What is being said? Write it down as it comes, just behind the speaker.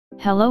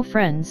Hello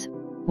friends,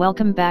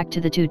 welcome back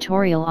to the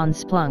tutorial on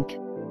Splunk.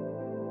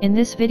 In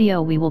this video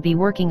we will be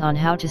working on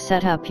how to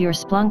set up your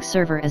Splunk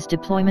server as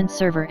deployment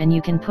server, and you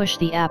can push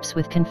the apps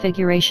with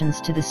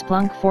configurations to the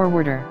Splunk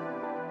forwarder.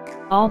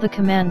 All the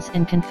commands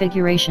and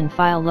configuration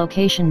file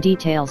location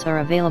details are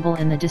available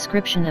in the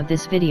description of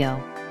this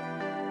video.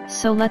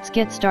 So let's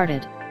get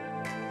started.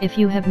 If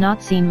you have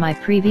not seen my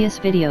previous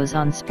videos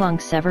on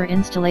Splunk server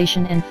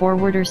installation and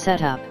forwarder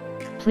setup,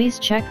 please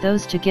check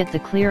those to get the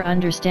clear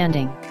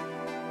understanding.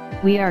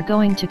 We are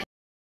going to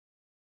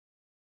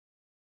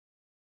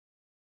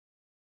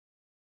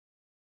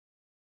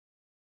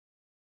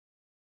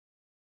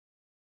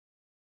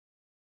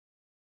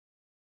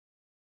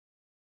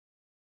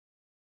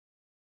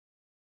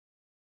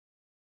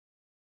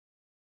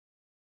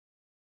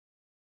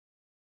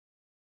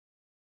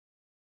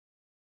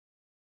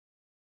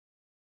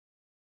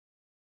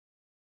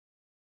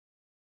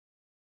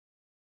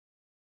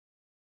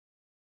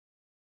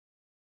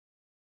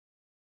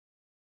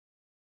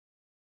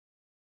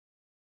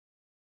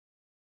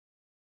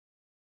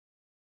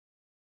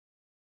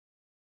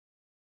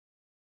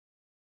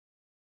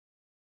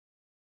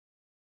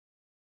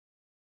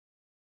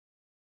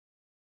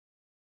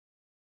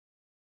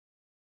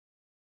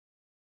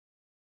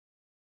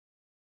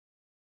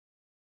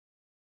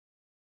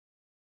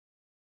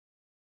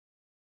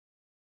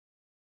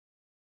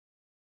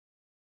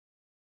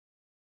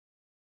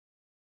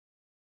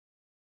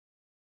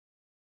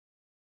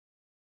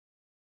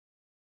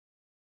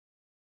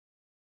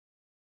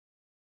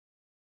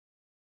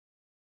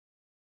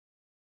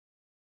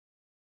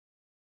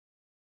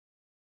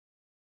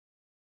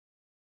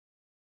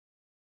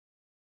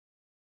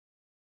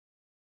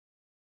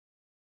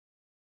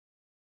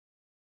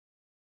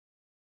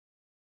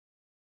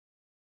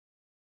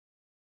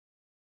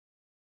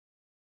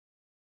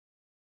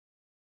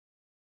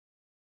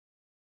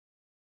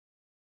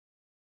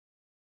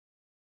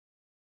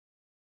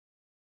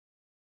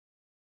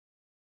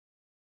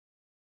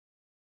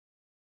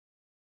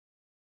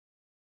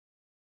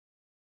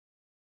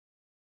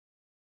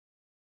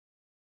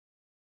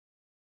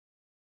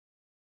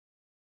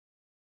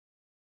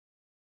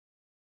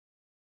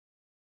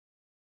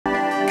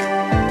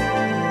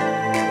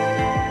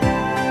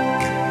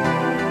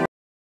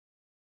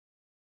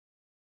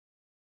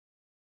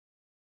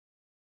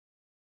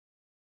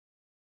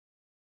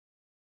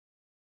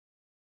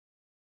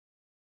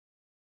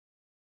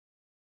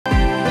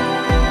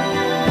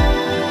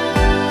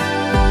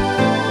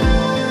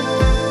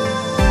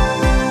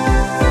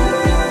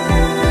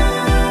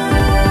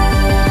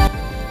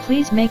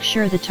Please make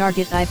sure the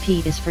target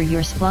IP is for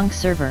your Splunk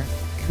server,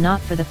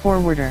 not for the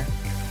forwarder.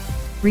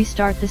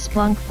 Restart the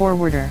Splunk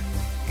forwarder.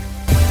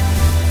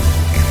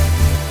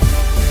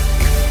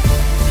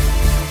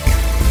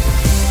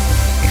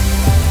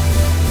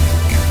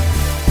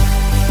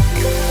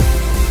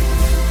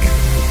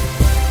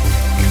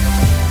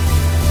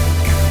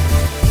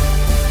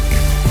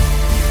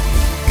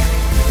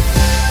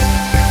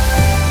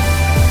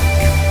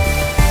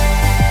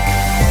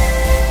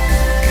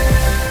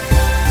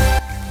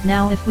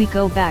 Now if we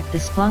go back the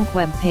Splunk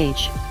web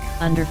page,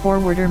 under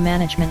Forwarder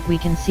Management we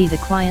can see the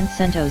Client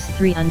CentOS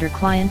 3 under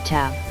Client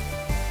tab.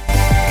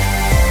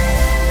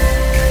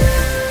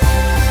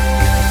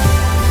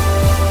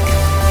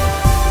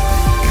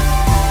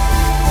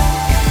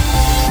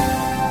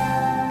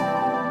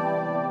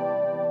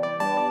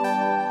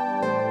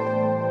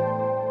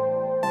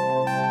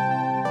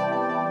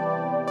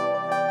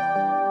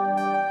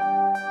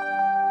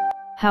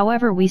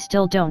 However, we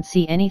still don't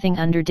see anything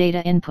under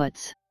Data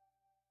Inputs,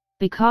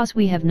 because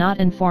we have not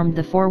informed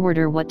the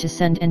forwarder what to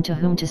send and to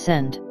whom to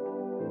send.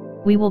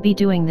 We will be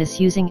doing this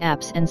using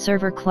apps and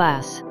server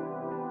class.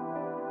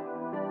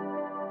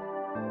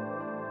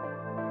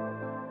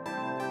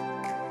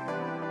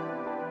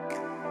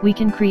 We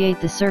can create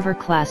the server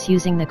class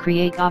using the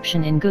create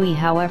option in GUI,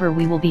 however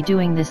we will be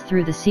doing this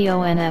through the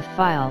conf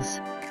files.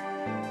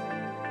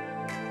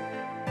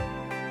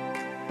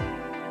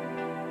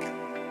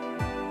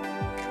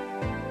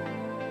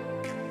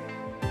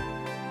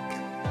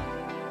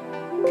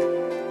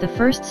 The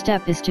first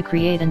step is to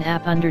create an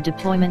app under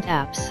Deployment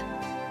Apps.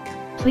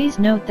 Please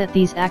note that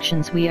these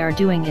actions we are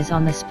doing is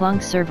on the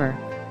Splunk server,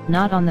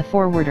 not on the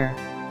forwarder.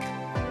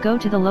 Go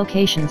to the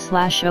location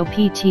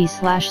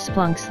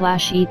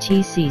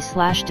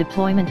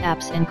 /opt/splunk/etc/deployment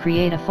apps and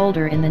create a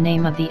folder in the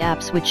name of the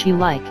apps which you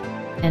like,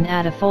 and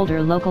add a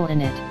folder local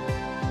in it.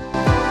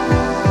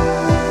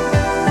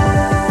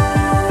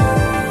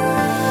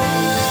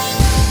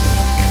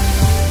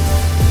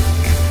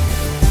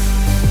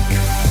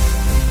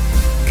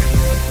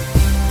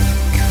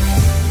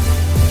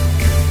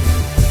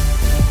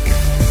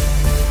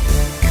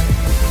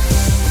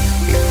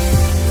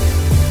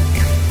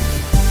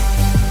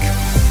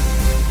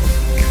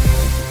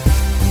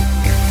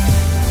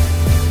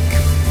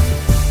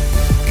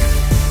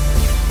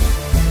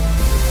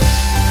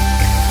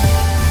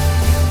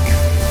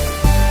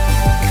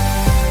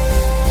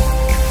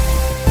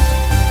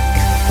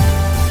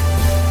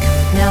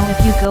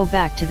 Go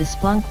back to the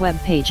Splunk web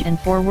page and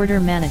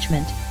Forwarder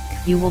Management,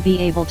 you will be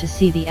able to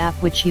see the app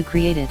which you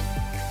created.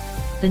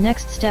 The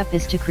next step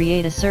is to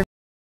create a server.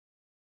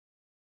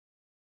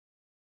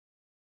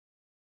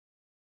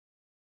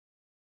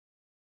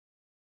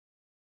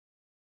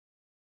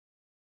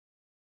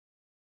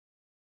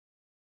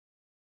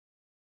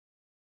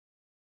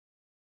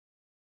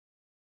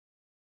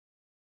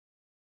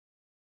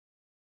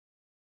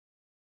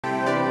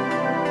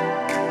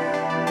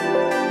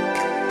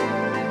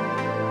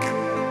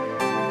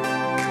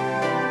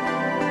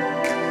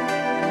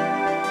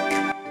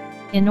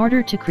 In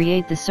order to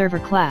create the server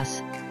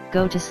class,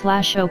 go to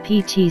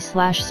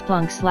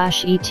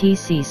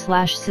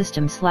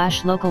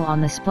 /opt/splunk/etc/system/local on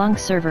the Splunk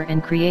server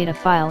and create a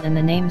file in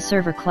the name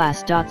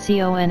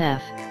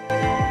serverclass.conf.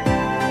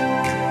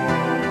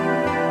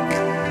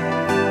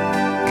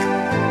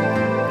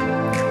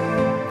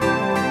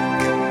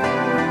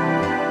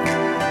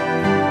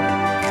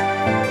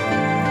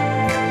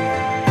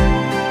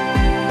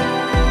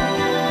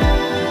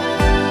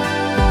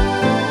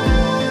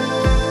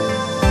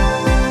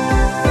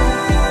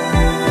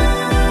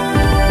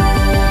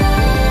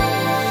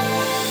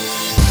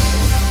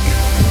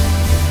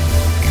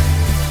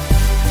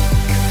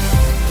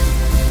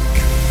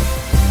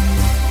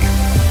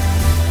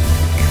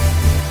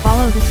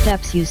 Follow the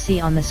steps you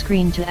see on the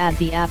screen to add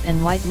the app and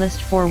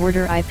whitelist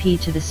forwarder IP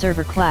to the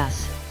server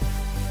class.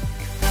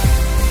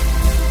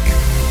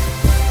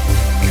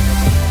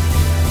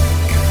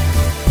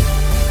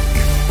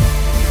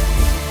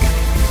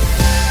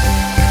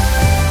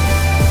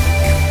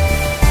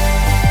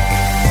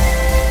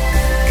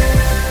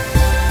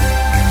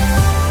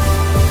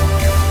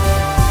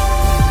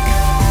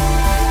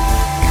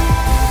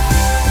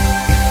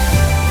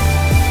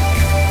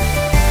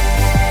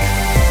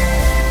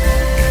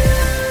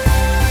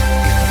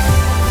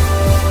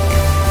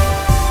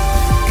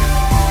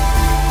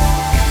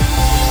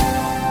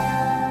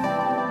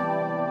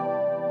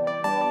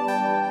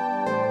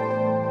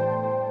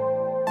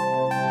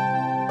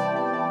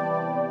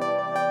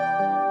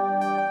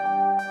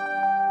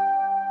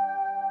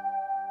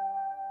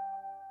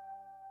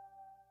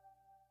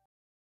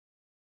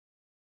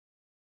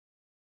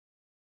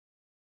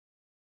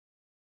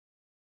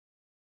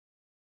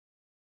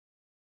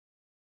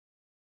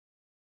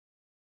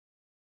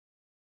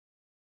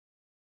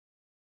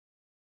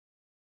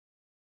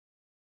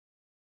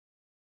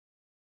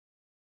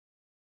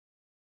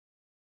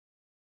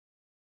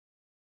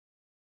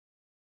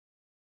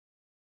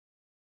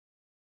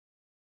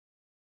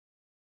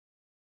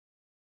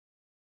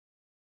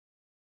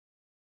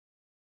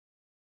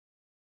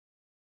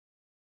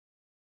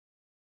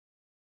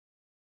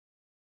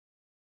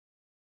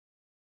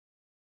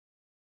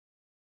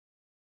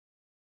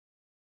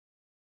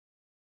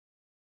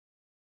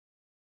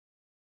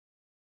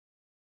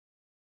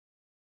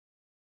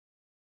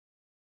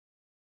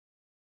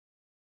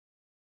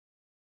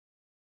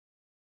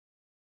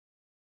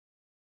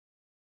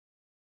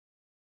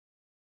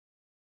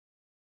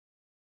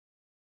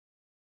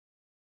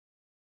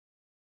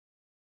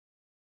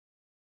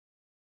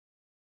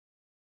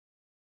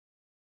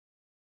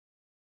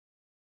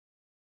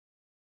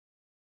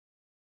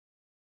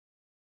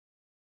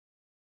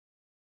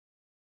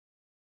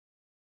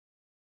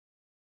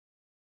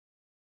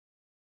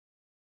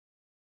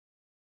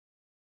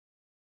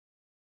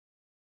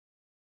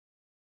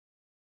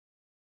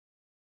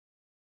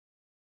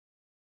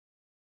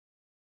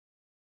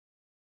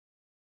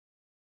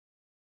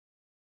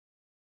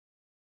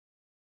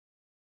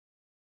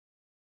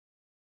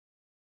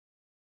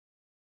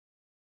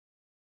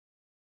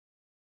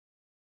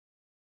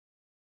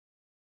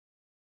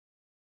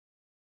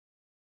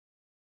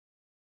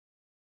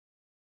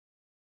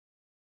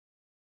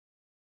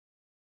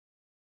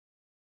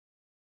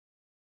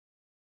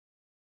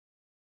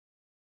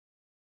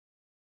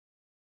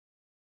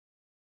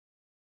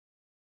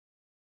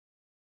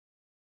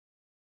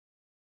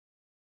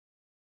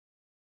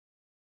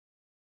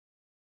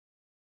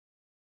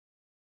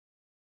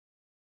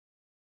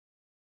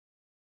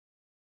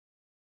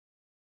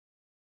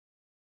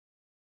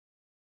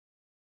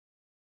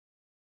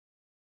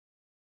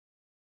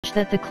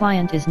 That the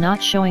client is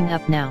not showing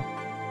up now.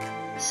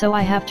 So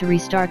I have to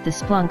restart the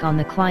Splunk on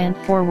the client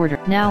forwarder.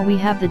 Now we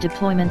have the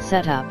deployment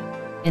set up.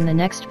 In the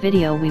next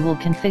video we will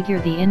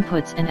configure the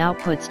inputs and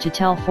outputs to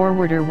tell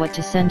forwarder what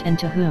to send and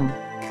to whom.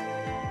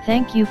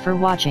 Thank you for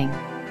watching.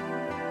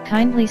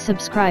 Kindly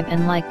subscribe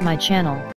and like my channel.